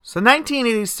So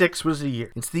 1986 was the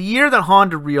year. It's the year that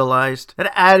Honda realized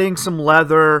that adding some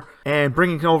leather and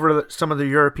bringing over some of the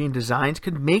European designs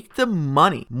could make them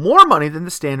money. More money than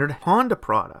the standard Honda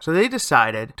product. So they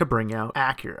decided to bring out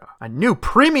Acura, a new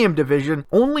premium division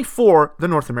only for the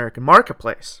North American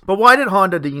marketplace. But why did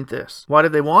Honda need this? Why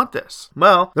did they want this?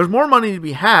 Well, there's more money to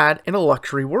be had in a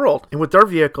luxury world. And with their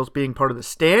vehicles being part of the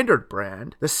standard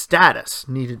brand, the status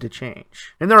needed to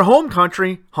change. In their home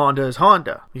country, Honda is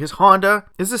Honda, because Honda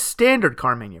is a standard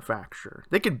car manufacturer.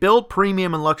 They can build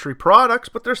premium and luxury products,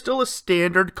 but they're still a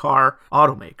standard car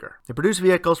automaker. They produce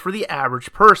vehicles for the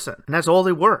average person, and that's all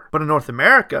they were. But in North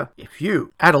America, if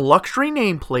you add a luxury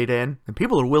nameplate in, then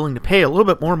people are willing to pay a little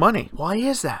bit more money. Why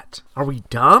is that? Are we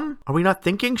dumb? Are we not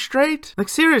thinking straight? Like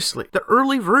seriously, the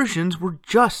early versions were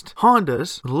just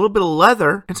Hondas with a little bit of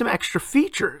leather and some extra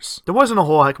features. There wasn't a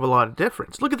whole heck of a lot of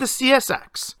difference. Look at the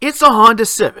CSX. It's a Honda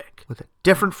Civic with a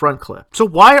different front clip. So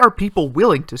why are people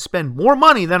willing to spend more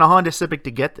money than a Honda Civic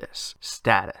to get this?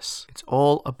 Status. It's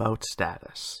all about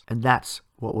status. And that's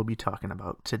what we'll be talking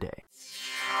about today.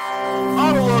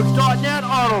 Autolux.net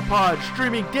Autopod,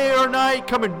 streaming day or night,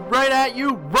 coming right at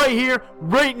you, right here,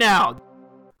 right now.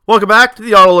 Welcome back to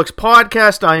the Autolux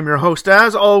Podcast. I am your host,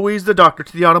 as always, the doctor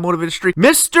to the automotive industry,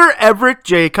 Mr. Everett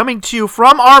J, coming to you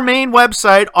from our main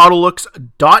website,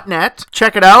 Autolux.net.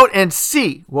 Check it out and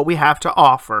see what we have to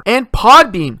offer. And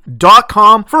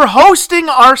Podbean.com for hosting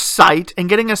our site and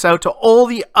getting us out to all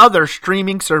the other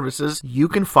streaming services you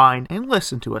can find and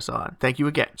listen to us on. Thank you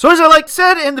again. So as I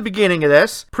said in the beginning of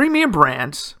this, premium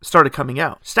brands started coming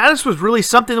out. Status was really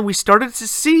something that we started to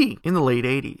see in the late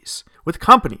 80s. With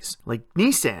companies like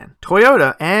Nissan,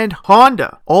 Toyota, and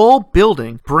Honda all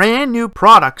building brand new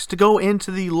products to go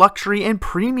into the luxury and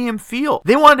premium field.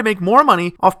 They wanted to make more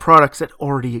money off products that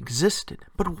already existed.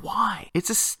 But why?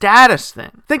 It's a status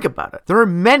thing. Think about it. There are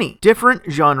many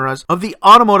different genres of the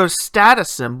automotive status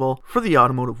symbol for the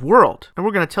automotive world, and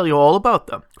we're going to tell you all about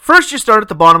them. First, you start at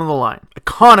the bottom of the line.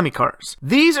 Economy cars.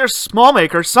 These are small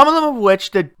makers, some of them of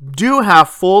which that do have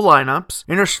full lineups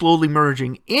and are slowly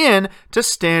merging in to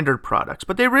standard products.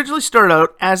 But they originally started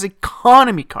out as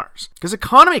economy cars, because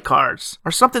economy cars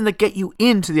are something that get you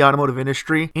into the automotive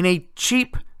industry in a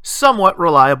cheap, somewhat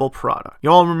reliable product. You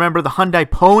all remember the Hyundai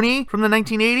Pony from the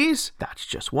 1980s? That's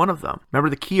just one of them. Remember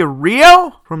the Kia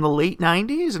Rio from the late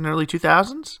 90s and early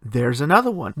 2000s? There's another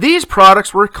one. These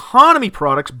products were economy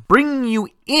products, bringing you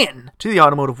in to the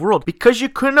automotive world because you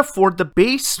couldn't afford the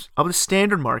base of the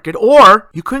standard market, or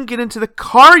you couldn't get into the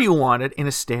car you wanted in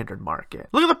a standard market.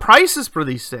 Look at the prices for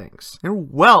these things. They're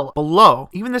well below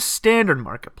even the standard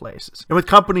marketplaces. And with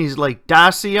companies like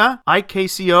Dacia,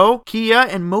 IKCO, Kia,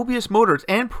 and Mobius Motors,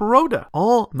 and Peroda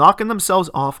all knocking themselves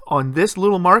off on this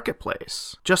little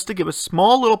marketplace just to give us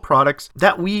small little products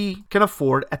that we can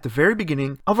afford at the very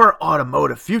beginning of our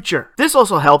automotive future. This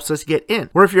also helps us get in,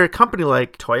 where if you're a company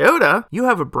like Toyota, you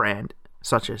have a brand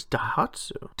such as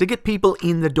Daihatsu to get people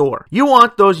in the door. You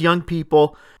want those young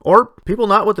people or people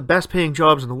not with the best paying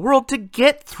jobs in the world to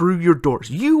get through your doors.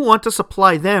 You want to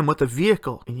supply them with a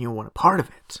vehicle and you want a part of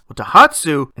it. Well,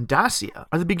 Daihatsu and Dacia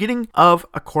are the beginning of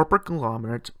a corporate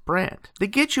conglomerate brand. They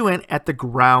get you in at the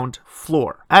ground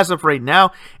floor. As of right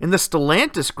now, in the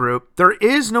Stellantis group, there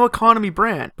is no economy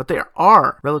brand, but there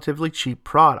are relatively cheap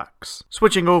products.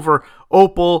 Switching over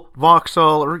Opel,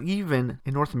 Vauxhall, or even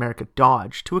in North America,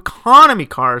 Dodge to economy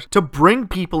cars to bring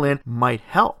people in might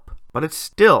help. But it's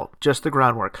still just the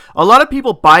groundwork. A lot of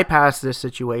people bypass this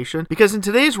situation because in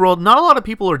today's world, not a lot of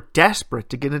people are desperate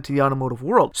to get into the automotive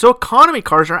world. So economy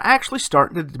cars are actually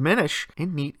starting to diminish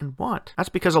in need and want. That's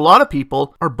because a lot of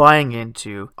people are buying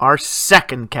into our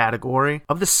second category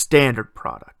of the standard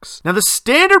products. Now, the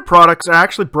standard products are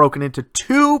actually broken into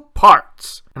two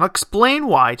parts. And I'll explain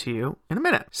why to you in a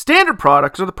minute. Standard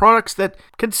products are the products that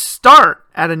can start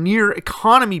at a near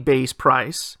economy base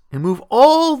price and move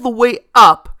all the way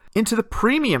up into the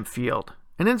premium field,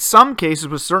 and in some cases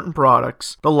with certain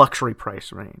products, the luxury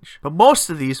price range. But most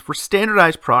of these, for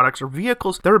standardized products, are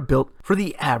vehicles that are built for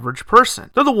the average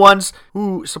person. They're the ones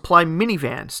who supply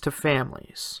minivans to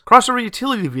families, crossover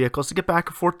utility vehicles to get back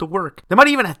and forth to work. They might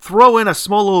even throw in a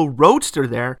small little roadster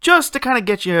there just to kind of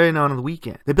get you in on the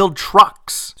weekend. They build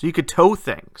trucks so you could tow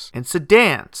things, and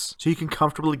sedans so you can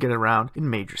comfortably get around in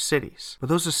major cities. But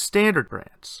those are standard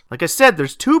brands. Like I said,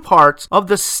 there's two parts of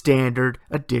the standard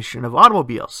edition of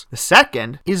automobiles. The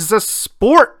second is the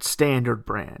sport standard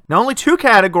brand. Now, only two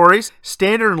categories,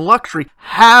 standard and luxury,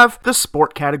 have the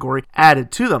sport category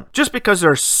added to them. Just because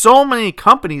there are so many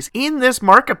companies in this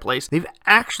marketplace, they've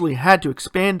actually had to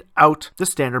expand out the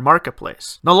standard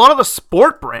marketplace. Now, a lot of the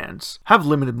sport brands have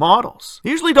limited models.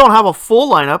 They usually don't have a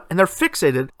full lineup, and they're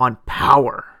fixated on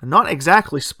power. not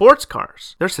exactly sports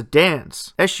cars. They're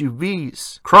sedans,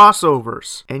 SUVs,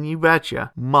 crossovers, and you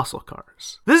betcha, muscle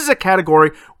cars. This is a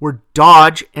category where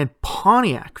Dodge and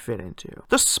Pontiac fit into.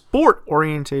 The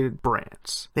sport-oriented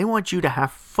brands. They want you to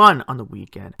have fun on the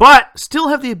weekend, but still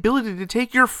have the ability to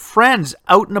take your friends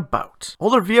out and about. All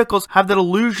their vehicles have that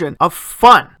illusion of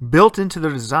fun built into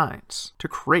their designs to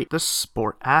create the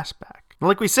sport aspect. And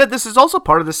like we said, this is also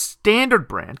part of the standard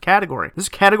brand category. This is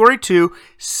category 2,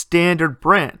 standard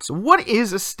brands. What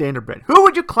is a standard brand? Who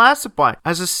would you classify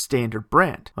as a standard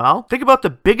brand? Well, think about the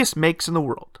biggest makes in the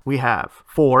world. We have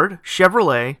Ford,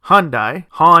 Chevrolet, Hyundai,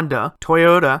 Honda,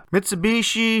 Toyota,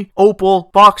 Mitsubishi,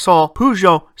 Opel, Vauxhall,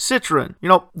 Peugeot, Citroen.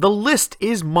 The list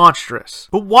is monstrous.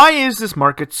 But why is this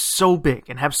market so big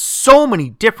and have so many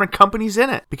different companies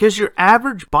in it? Because your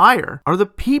average buyer are the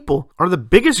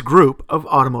biggest group of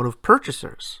automotive purchasers.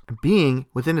 And being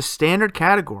within a standard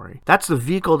category, that's the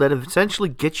vehicle that essentially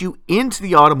gets you into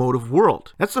the automotive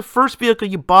world. That's the first vehicle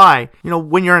you buy,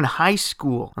 when you're in high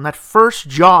school, on that first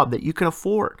job that you can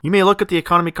afford. You may look at the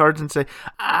economy cards and say,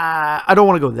 I don't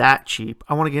want to go that cheap.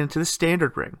 I want to get into the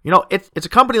standard ring. It's a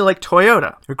company like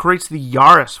Toyota who creates the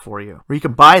Yaris for you, where you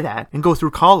can buy that and go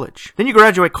through college. Then you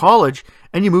graduate college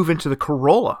and you move into the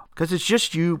Corolla because it's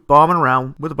just you bombing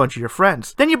around with a bunch of your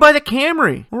friends. Then you buy the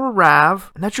Camry or a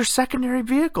RAV, and that's your secondary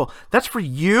vehicle. That's for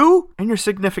you and your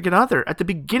significant other at the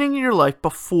beginning of your life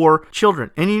before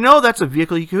children. And that's a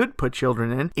vehicle you could put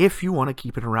children in if you want to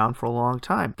keep it around for a long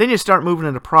time. Then you start moving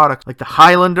into products like the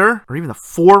Highlander or even the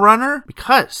 4Runner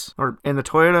and the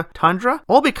Toyota Tundra,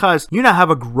 all because you now have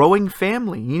a growing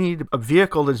family. You need a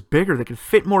vehicle that's bigger that can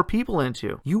fit more people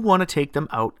into. You want to take them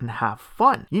out and have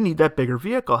fun. You need that bigger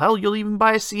vehicle. Hell, you'll even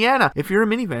buy a Sienna if you're a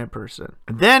minivan person.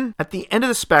 And then at the end of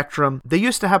the spectrum, they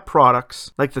used to have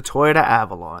products like the Toyota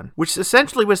Avalon, which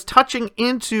essentially was touching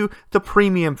into the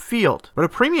premium field. But a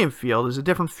premium field is a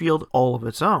different field all of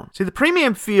its own. See, the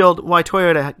premium field, why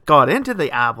Toyota got into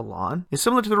the Avalon, is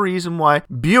similar to the reason why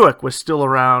Buick was still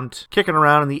around, kicking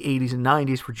around in the 80s and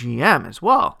 90s for GM as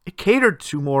well. It catered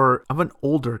to more of an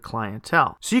older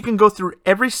clientele. So you can go through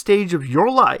every stage of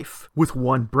your life with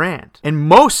one brand. And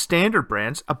most standard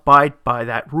brands abide by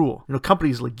that rule.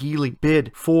 Companies like Geely,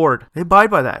 BID, Ford, they abide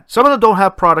by that. Some of them don't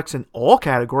have products in all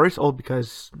categories, all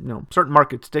because, certain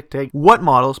markets dictate what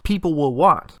models people will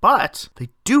want. But they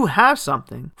do have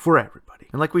something for everybody.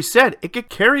 And like we said, it could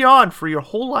carry on for your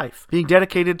whole life, being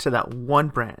dedicated to that one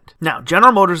brand. Now,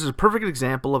 General Motors is a perfect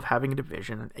example of having a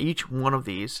division in each one of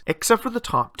these, except for the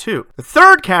top two. The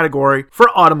third category for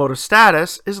automotive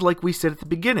status is like we said at the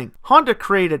beginning. Honda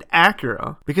created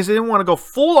Acura because they didn't want to go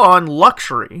full-on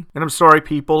luxury. And I'm sorry,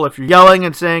 people, if you're yelling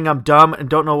and saying I'm dumb and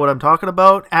don't know what I'm talking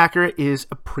about, Acura is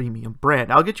a premium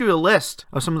brand. I'll get you a list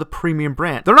of some of the premium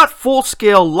brands. They're not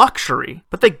full-scale luxury,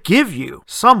 but they give you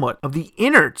somewhat of the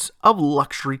innards of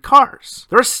luxury cars.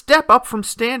 They're a step up from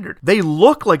standard. They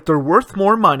look like they're worth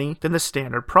more money than the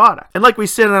standard product. And like we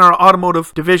said in our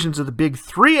automotive divisions of the Big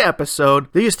Three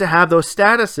episode, they used to have those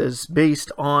statuses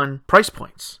based on price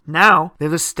points. Now, they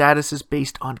have the statuses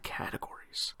based on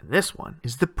categories. And this one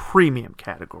is the premium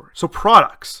category. So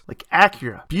products like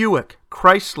Acura, Buick,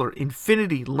 Chrysler,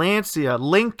 Infiniti, Lancia,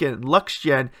 Lincoln,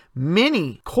 Luxgen,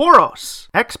 Mini, Coros,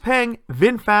 Xpeng,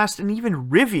 VinFast, and even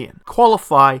Rivian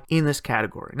qualify in this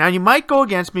category. Now, you might go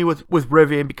against me with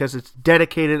Rivian because it's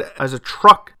dedicated as a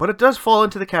truck, but it does fall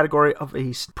into the category of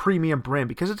a premium brand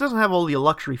because it doesn't have all the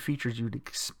luxury features you'd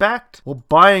expect while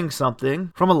buying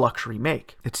something from a luxury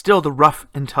make. It's still the rough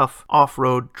and tough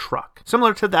off-road truck,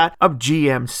 similar to that of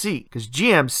GMC, because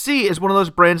GMC is one of those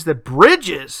brands that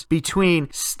bridges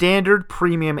between standard,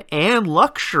 premium, and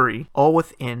luxury all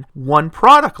within one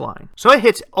product line. So it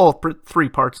hits all three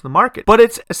parts of the market, but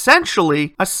it's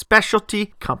essentially a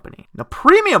specialty company. Now,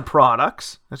 premium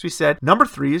products, as we said, number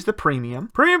 3 is the premium.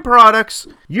 Premium products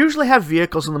usually have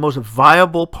vehicles in the most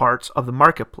viable parts of the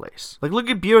marketplace. Like look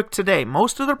at Buick today.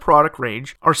 Most of their product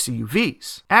range are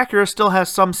CUVs. Acura still has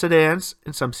some sedans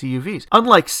and some CUVs.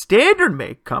 Unlike standard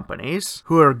make companies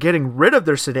who are getting rid of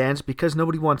their sedans because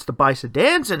nobody wants to buy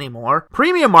sedans anymore,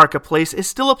 premium marketplace is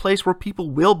still a place where people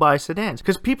will buy sedans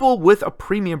because people with a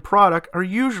premium product are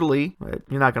usually,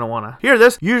 you're not going to want to hear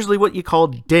this, usually what you call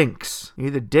dinks.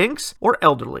 Either dinks or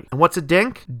elderly. And what's a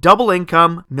dink? Double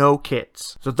income, no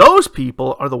kids. So those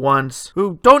people are the ones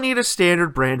who don't need a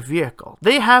standard brand vehicle.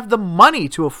 They have the money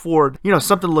to afford,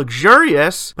 something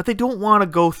luxurious, but they don't want to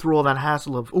go through all that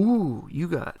hassle of, ooh, you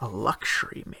got a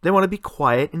luxury. They want to be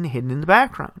quiet and hidden in the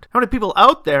background. How many people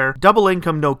out there, double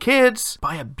income, no kids,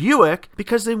 buy a Buick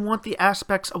because they want want the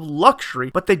aspects of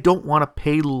luxury, but they don't want to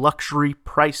pay luxury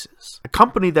prices. A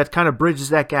company that kind of bridges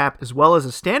that gap as well as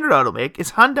a standard automaker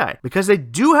is Hyundai, because they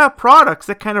do have products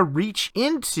that kind of reach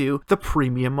into the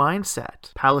premium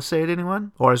mindset. Palisade,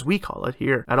 anyone? Or as we call it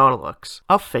here at Autolux,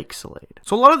 a fake Salade.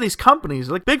 So a lot of these companies,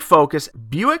 like big focus,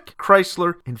 Buick,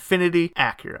 Chrysler, Infiniti,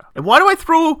 Acura. And why do I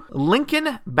throw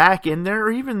Lincoln back in there,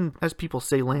 or even, as people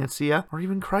say, Lancia, or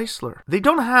even Chrysler? They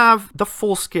don't have the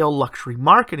full-scale luxury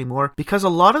market anymore because a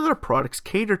lot of their products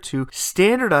cater to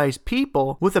standardized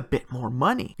people with a bit more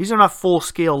money. These are not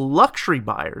full-scale luxury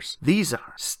buyers. These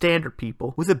are standard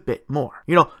people with a bit more.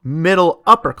 Middle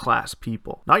upper class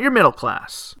people, not your middle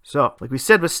class. So, like we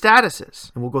said with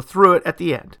statuses, and we'll go through it at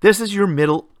the end, this is your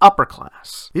middle upper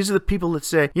class. These are the people that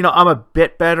say, I'm a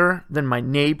bit better than my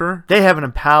neighbor. They have an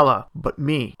Impala, but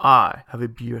me, I have a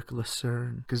Buick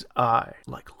Lucerne because I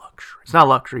like luxury. It's not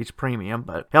luxury, it's premium,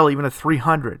 but hell, even a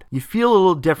 300. You feel a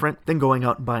little different than going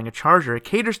out and buying a Charger. It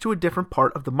caters to a different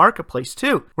part of the marketplace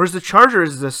too. Whereas the Charger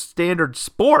is the standard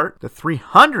sport, the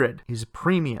 300 is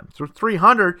premium. So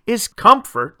 300 is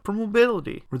comfort for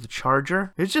mobility. Where the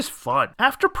Charger is just fun.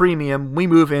 After premium, we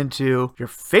move into your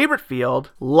favorite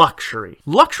field, luxury.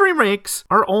 Luxury makes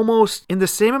are almost in the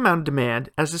same amount of demand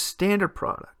as the standard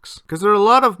products, because there are a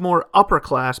lot of more upper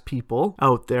class people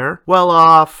out there, well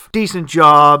off, decent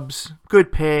jobs,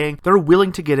 good paying, they're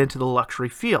willing to get into the luxury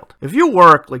field. If you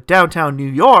work like downtown New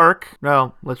York,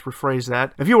 well, let's rephrase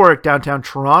that. If you work downtown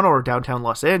Toronto or downtown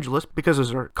Los Angeles, because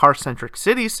those are car-centric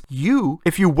cities,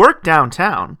 if you work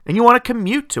downtown and you want to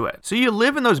commute to it, so you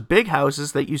live in those big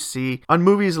houses that you see on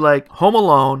movies like Home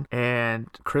Alone and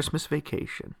Christmas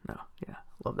Vacation.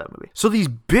 Love that movie. So these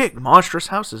big, monstrous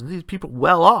houses, and these people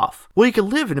well off. Well, you can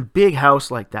live in a big house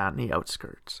like that in the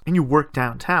outskirts, and you work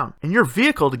downtown, and your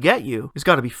vehicle to get you has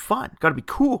got to be fun, got to be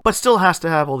cool, but still has to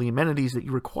have all the amenities that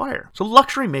you require. So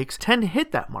luxury makes tend to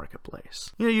hit that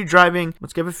marketplace. You're driving,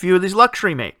 let's give a few of these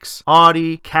luxury makes.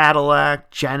 Audi, Cadillac,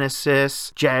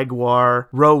 Genesis, Jaguar,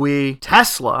 Rowe,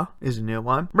 Tesla is a new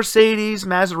one, Mercedes,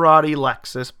 Maserati,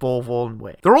 Lexus, Volvo, and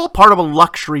Way. They're all part of a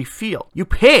luxury field. You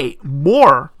pay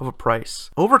more of a price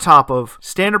over top of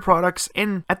standard products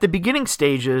and at the beginning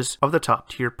stages of the top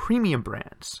tier premium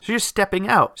brands. So you're stepping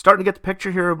out. Starting to get the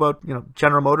picture here about,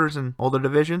 General Motors and all the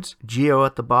divisions. Geo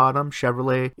at the bottom,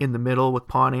 Chevrolet in the middle with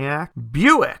Pontiac,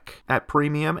 Buick at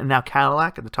premium, and now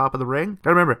Cadillac at the top of the ring.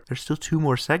 Gotta remember, there's still 2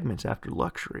 more segments after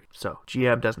luxury. So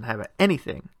GM doesn't have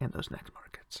anything in those next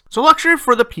markets. So luxury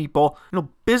for the people,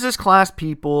 business class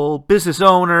people, business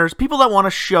owners, people that want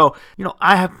to show,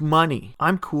 I have money.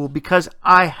 I'm cool because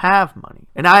I have money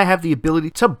and I have the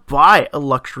ability to buy a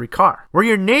luxury car. Where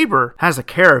your neighbor has a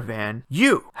Caravan,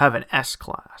 you have an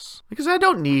S-Class. Because I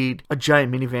don't need a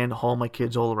giant minivan to haul my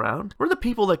kids all around. We're the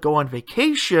people that go on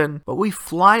vacation, but we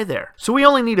fly there. So we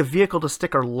only need a vehicle to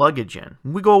stick our luggage in.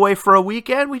 When we go away for a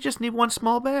weekend, we just need one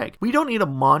small bag. We don't need a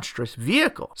monstrous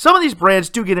vehicle. Some of these brands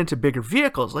do get into bigger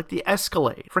vehicles, like the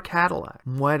Escalade for Cadillac.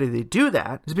 Why do they do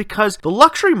that? Is because the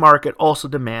luxury market also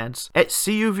demands at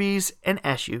CUVs and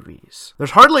SUVs.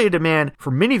 There's hardly a demand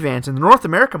for minivans in the North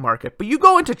America market, but you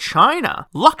go into China,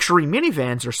 luxury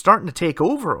minivans are starting to take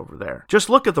over there. Just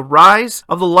look at the rise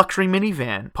of the luxury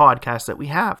minivan podcast that we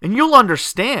have, and you'll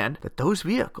understand that those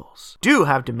vehicles do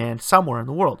have demand somewhere in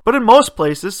the world. But in most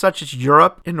places, such as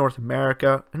Europe and North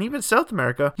America, and even South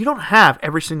America, you don't have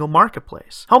every single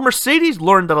marketplace. How Mercedes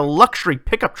learned that a luxury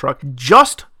pickup truck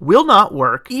just will not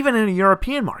work even in a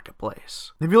European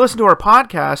marketplace. If you listen to our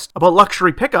podcast about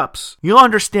luxury pickups, you'll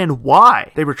understand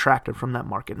why they retracted from that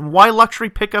market and why luxury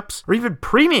pickups or even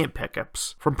premium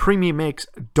pickups from premium makes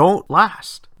don't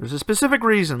last. There's a specific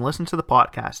reason. Listen to the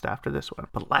podcast after this one.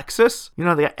 But Lexus, they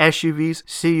got SUVs,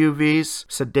 CUVs,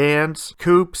 sedans,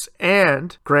 coupes,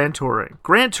 and Grand Touring.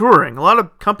 Grand Touring, a lot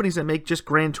of companies that make just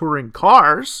Grand Touring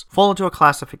cars fall into a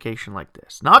classification like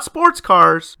this. Not sports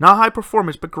cars, not high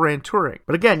performance, but Grand Touring.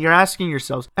 But again, you're asking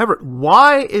yourselves, Everett,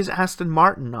 why is Aston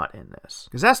Martin not in this?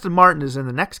 Because Aston Martin is in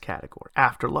the next category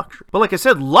after luxury. But like I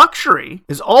said, luxury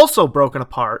is also broken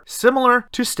apart, similar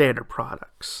to standard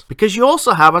products. Because you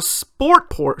also have a sport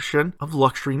portion of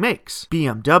luxury makes.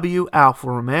 BMW, Alfa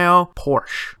Romeo,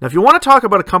 Porsche. Now, if you want to talk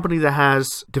about a company that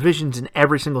has divisions in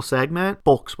every single segment,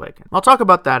 Volkswagen. I'll talk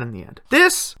about that in the end.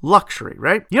 This luxury,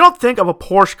 right? You don't think of a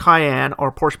Porsche Cayenne or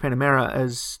a Porsche Panamera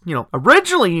as,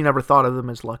 originally you never thought of them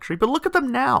as luxury, but look at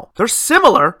them now. They're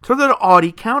similar to their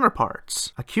Audi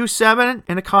counterparts, a Q7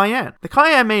 and a Cayenne. The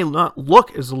Cayenne may not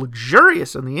look as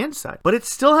luxurious on the inside, but it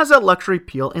still has that luxury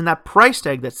appeal in that price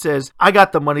tag that says, I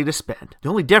got the money to spend. The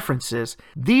only difference is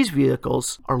these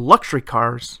vehicles are luxury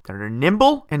cars that are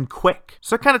nimble and quick.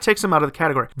 So it kind of takes them out of the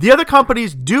category. The other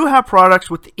companies do have products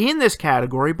within this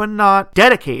category, but not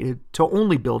dedicated to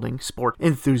only building sport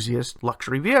enthusiast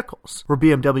luxury vehicles, where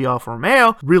BMW Alfa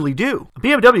Romeo really do.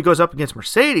 BMW goes up against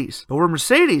Mercedes, but where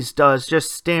Mercedes does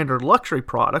just standard luxury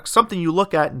products, something you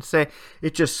look at and say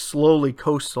it just slowly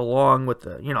coasts along with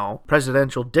the,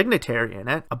 presidential dignitary in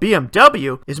it. A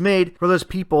BMW is made for those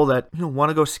people that, want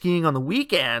to go skiing on the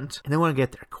weekend and they want to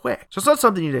get there quick. So it's not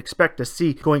something you'd expect to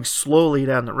see going slowly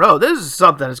down the road. This is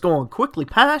something that's going quickly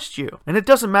past you. And it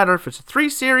doesn't matter if it's a 3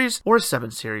 Series or a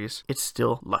 7 Series, it's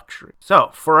still luxury. So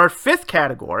for our 5th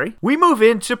category, we move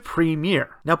into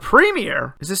Premier. Now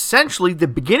Premier is essentially the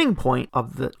beginning point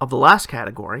of the last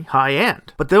category, high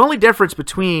end. But the only difference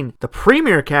between the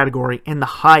Premier category and the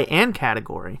high end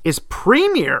category is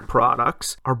Premier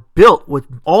products are built with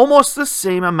almost the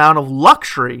same amount of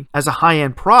luxury as a high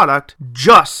end product,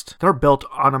 just they're built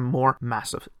on a more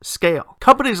massive scale.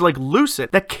 Companies like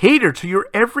Lucid that cater to your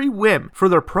every whim for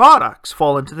their products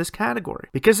fall into this category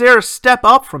because they're a step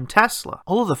up from Tesla.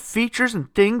 All of the features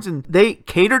and things and they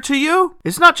cater to you.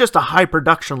 It's not just a high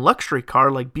production luxury car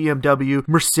like BMW,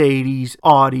 Mercedes,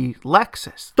 Audi,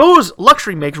 Lexus. Those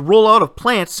luxury makes roll out of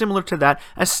plants similar to that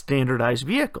as standardized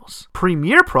vehicles.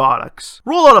 Premier products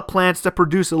roll out of plants that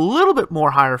produce a little bit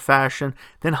more higher fashion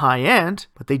than high end,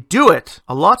 but they do it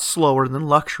a lot slower than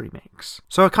luxury makes.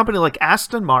 So a company like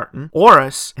Aston Martin,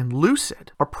 Urus, and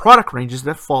Lucid are product ranges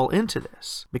that fall into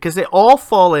this because they all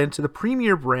fall into the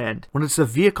Premier brand when it's a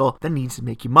vehicle that needs to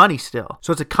make you money still.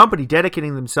 So it's a company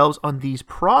dedicating themselves on these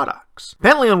products.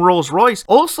 Bentley and Rolls-Royce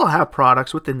also have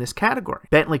products within this category.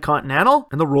 Bentley Continental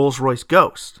and the Rolls-Royce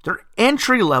Ghost. They're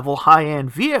entry-level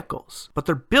high-end vehicles, but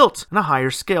they're built on a higher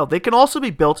scale. They can also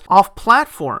be built off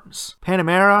platforms.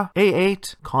 Panamera,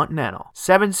 A8, Continental.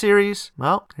 7 Series,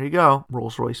 well, there you go,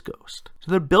 Rolls-Royce Ghost. So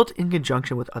they're built in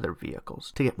conjunction with other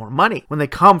vehicles to get more money when they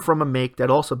come from a make that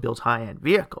also builds high-end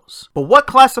vehicles. But what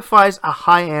classifies a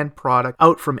high-end product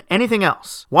out from anything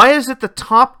else? Why is it the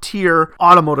top tier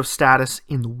automotive status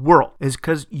in the world? Is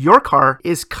because your car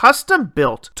is custom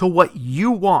built to what you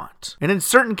want. And in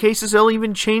certain cases, they'll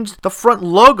even change the front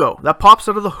logo that pops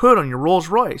out of the hood on your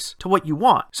Rolls-Royce to what you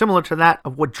want, similar to that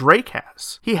of what Drake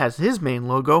has. He has his main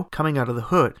logo coming out of the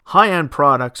hood. High-end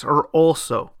products are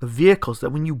also the vehicles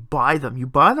that when you buy them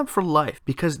for life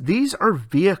because these are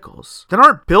vehicles that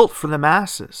aren't built for the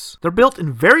masses. They're built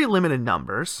in very limited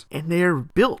numbers and they're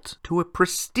built to a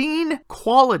pristine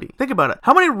quality. Think about it.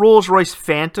 How many Rolls-Royce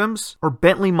Phantoms or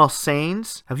Bentley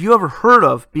Mulsannes have you ever heard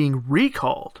of being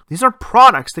recalled? These are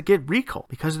products that get recalled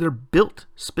because they're built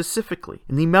specifically.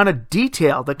 And the amount of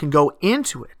detail that can go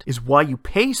into it is why you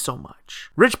pay so much.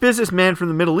 Rich businessman from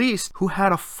the Middle East who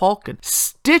had a falcon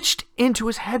stitched into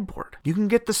his headboard. You can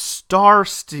get the star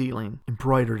stealing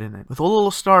embroidered in it with all the little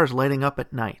stars lighting up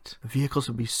at night. The vehicles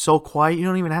would be so quiet you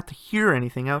don't even have to hear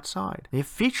anything outside. They have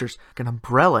features like an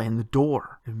umbrella in the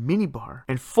door, a minibar,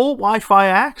 and full Wi-Fi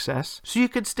access so you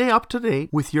could stay up to date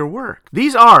with your work.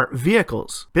 These are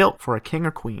vehicles built for a king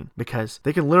or queen because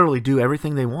they can literally do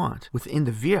everything they want within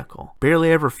the vehicle.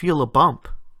 Barely ever feel a bump.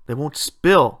 They won't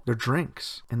spill their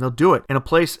drinks, and they'll do it in a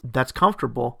place that's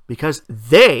comfortable because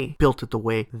they built it the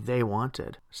way they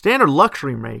wanted. Standard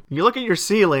luxury make. You look at your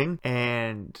ceiling,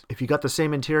 and if you got the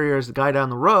same interior as the guy down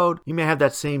the road, you may have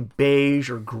that same beige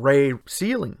or gray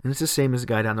ceiling, and it's the same as the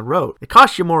guy down the road. It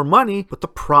costs you more money, but the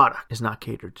product is not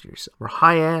catered to yourself. We're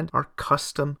high-end, are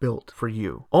custom built for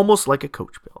you, almost like a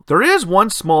coach build. There is one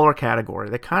smaller category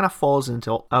that kind of falls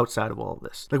into outside of all of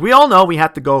this. Like we all know, we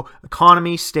have to go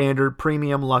economy, standard,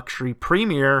 premium, luxury,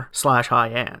 premier /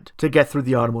 high-end to get through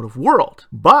the automotive world.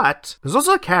 But there's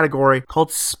also a category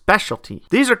called specialty.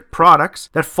 These are products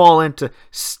that fall into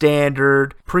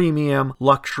standard, premium,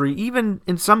 luxury, even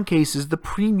in some cases the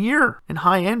premier and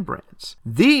high-end brands.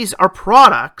 These are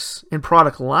products and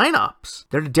product lineups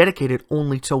that are dedicated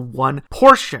only to one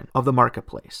portion of the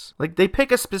marketplace. Like they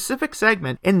pick a specific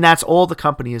segment and that's all the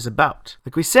company is about.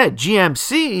 Like we said,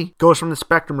 GMC goes from the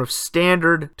spectrum of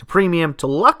standard to premium to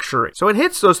luxury. So it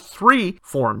hits those 3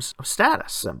 forms of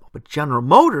status symbol. But General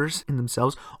Motors in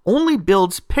themselves only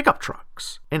builds pickup trucks.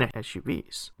 Autolux in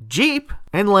SUVs. Jeep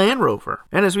and Land Rover,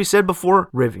 and as we said before,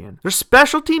 Rivian. They're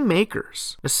specialty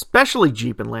makers, especially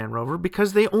Jeep and Land Rover,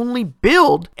 because they only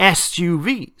build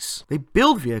SUVs. They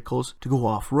build vehicles to go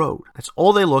off-road. That's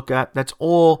all they look at. That's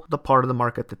all the part of the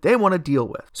market that they want to deal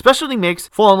with. Specialty makes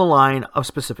fall in the line of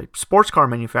specific sports car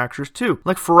manufacturers too.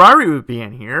 Like Ferrari would be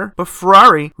in here, but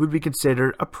Ferrari would be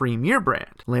considered a premier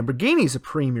brand. Lamborghini is a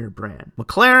premier brand.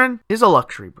 McLaren is a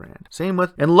luxury brand. Same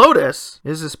with, and Lotus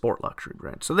is a sport luxury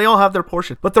brand. So they all have their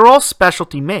portion, but they're all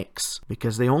specialty makes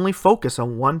because they only focus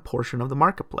on one portion of the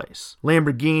marketplace.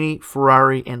 Lamborghini,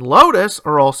 Ferrari, and Lotus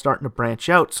are all starting to branch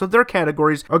out, so their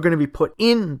categories are going to be put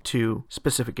into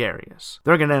specific areas.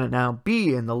 They're going to now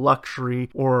be in the luxury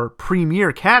or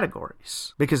premier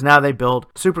categories because now they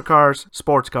build supercars,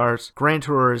 sports cars, Grand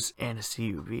Tours, and a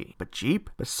CUV. But Jeep,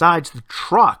 besides the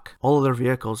truck, all of their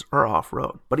vehicles are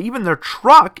off-road. But even their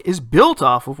truck is built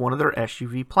off of one of their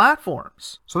SUV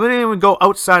platforms. So they didn't even go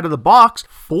outside of the box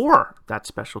for that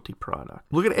specialty product.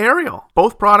 Look at Ariel.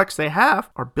 Both products they have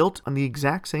are built on the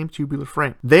exact same tubular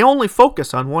frame. They only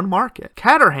focus on one market.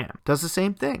 Caterham does the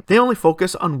same thing. They only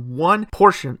focus on one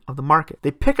portion of the market.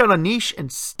 They pick out a niche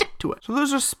and stick to it. So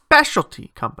those are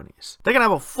specialty companies. They can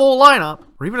have a full lineup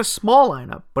or even a small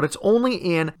lineup, but it's only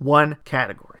in one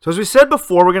category. So as we said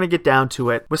before, we're going to get down to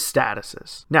it with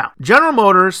statuses. Now, General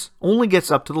Motors only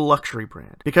gets up to the luxury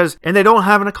brand and they don't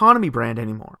have an economy brand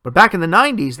anymore. But back in the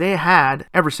 90s, they had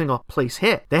every single place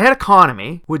hit. They had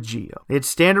economy with Geo. They had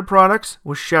standard products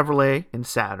with Chevrolet and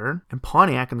Saturn and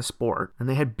Pontiac in the sport. And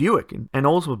they had Buick and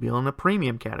Oldsmobile in the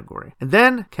premium category. And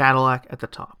then Cadillac at the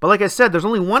top. But like I said, there's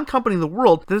only one company in the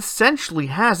world that essentially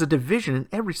has a division in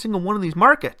every single one of these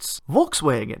markets.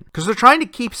 Volkswagen. Because they're trying to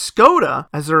keep Skoda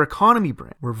as their economy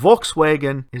brand, where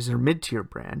Volkswagen is their mid-tier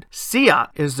brand. Seat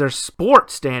is their sport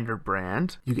standard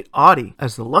brand. You get Audi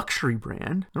as the luxury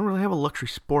brand. They don't really have a luxury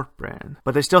sport brand,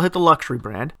 but they still hit the luxury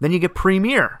brand. Then you get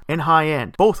Premier and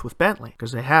high-end, both with Bentley,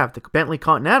 because they have the Bentley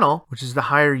Continental, which is the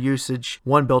higher usage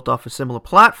one built off a similar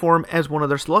platform as one of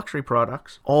their luxury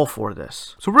products, all for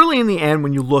this. So really in the end,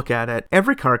 when you look at it,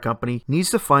 every car company needs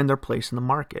to find their place in the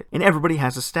market, and everybody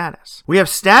has a status. We have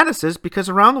statuses because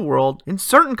around the world, in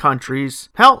certain countries,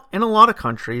 hell, in a lot of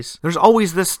countries, there's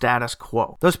always this status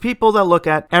quo. Those people that look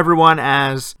at everyone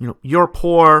as, you're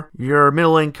poor, you're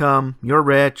middle income, you're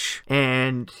rich,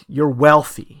 and you're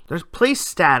wealthy. There's placed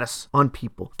status on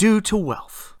people due to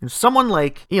wealth. And someone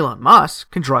like Elon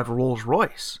Musk can drive a Rolls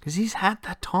Royce because he's at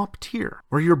that top tier.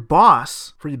 Where your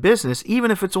boss for your business,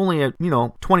 even if it's only a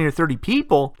 20 or 30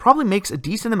 people, probably makes a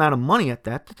decent amount of money at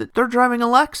that they're driving a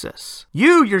Lexus.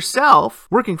 You yourself,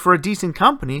 working for a decent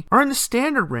company, are in the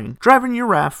standard ring driving your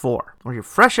RAV4. Or you're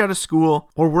fresh out of school,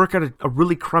 or work at a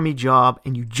really crummy job,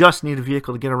 and you just need a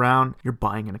vehicle to get around, you're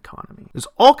buying an economy. There's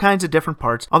all kinds of different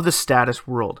parts of the status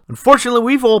world. Unfortunately,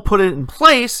 we've all put it in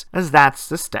place as that's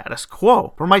the status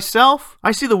quo. For myself,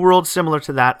 I see the world similar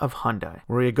to that of Hyundai,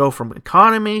 where you go from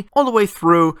economy all the way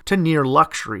through to near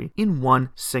luxury in one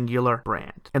singular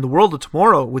brand. And the world of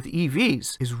tomorrow with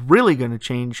EVs is really going to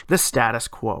change the status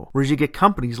quo, whereas you get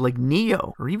companies like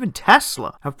NIO or even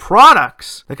Tesla have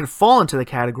products that can fall into the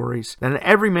categories that an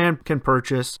everyman can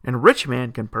purchase and a rich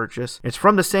man can purchase. It's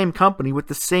from the same company with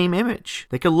the same image.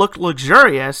 They can look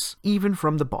luxurious even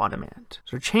from the bottom end.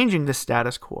 So they're changing the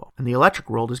status quo, and the electric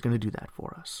world is going to do that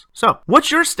for us. So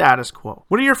what's your status quo?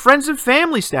 What are your friends and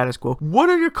family status quo? What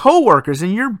are your coworkers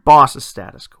and your boss's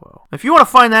status quo? If you want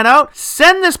to find that out,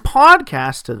 send this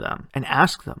podcast to them and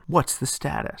ask them, what's the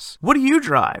status? What do you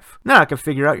drive? Now I can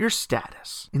figure out your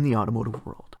status in the automotive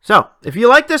world. So, if you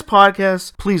like this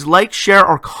podcast, please like, share,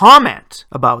 or comment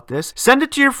about this. Send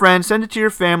it to your friends, send it to your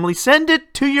family, send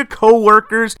it to your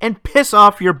coworkers, and piss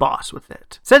off your boss with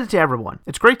it. Send it to everyone.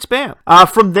 It's great spam.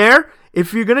 From there,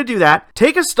 if you're going to do that,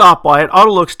 take a stop by at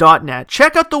Autolux.net.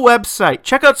 Check out the website.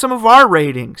 Check out some of our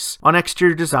ratings on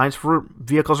exterior designs for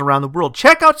vehicles around the world.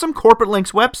 Check out some Corporate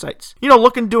Links websites.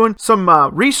 Doing some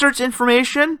research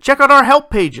information. Check out our help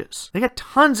pages. They got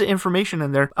tons of information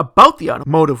in there about the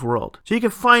automotive world. So you can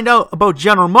find out about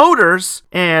General Motors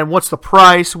and what's the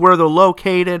price, where they're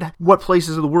located, what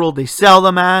places of the world they sell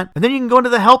them at. And then you can go into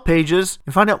the help pages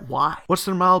and find out why. What's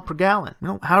their mile per gallon?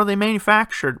 How are they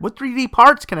manufactured? What 3D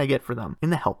parts can I get for them?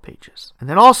 In the help pages. And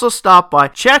then also stop by,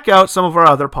 check out some of our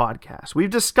other podcasts.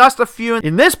 We've discussed a few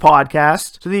in this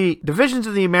podcast to the divisions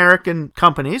of the American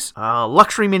companies,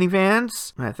 luxury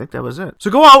minivans, and I think that was it. So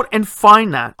go out and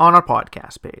find that on our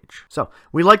podcast page. So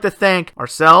we'd like to thank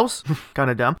ourselves,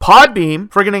 kind of dumb,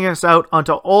 Podbeam for getting us out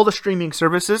onto all the streaming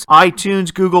services,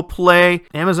 iTunes, Google Play,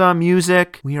 Amazon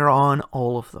Music. We are on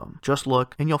all of them. Just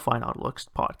look and you'll find Autolux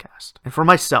podcast. And for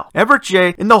myself, Everett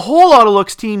J, and the whole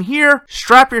Autolux team here,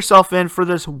 strap yourself in for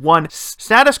this one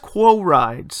Status Quo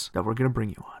Rides that we're going to bring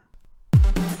you on.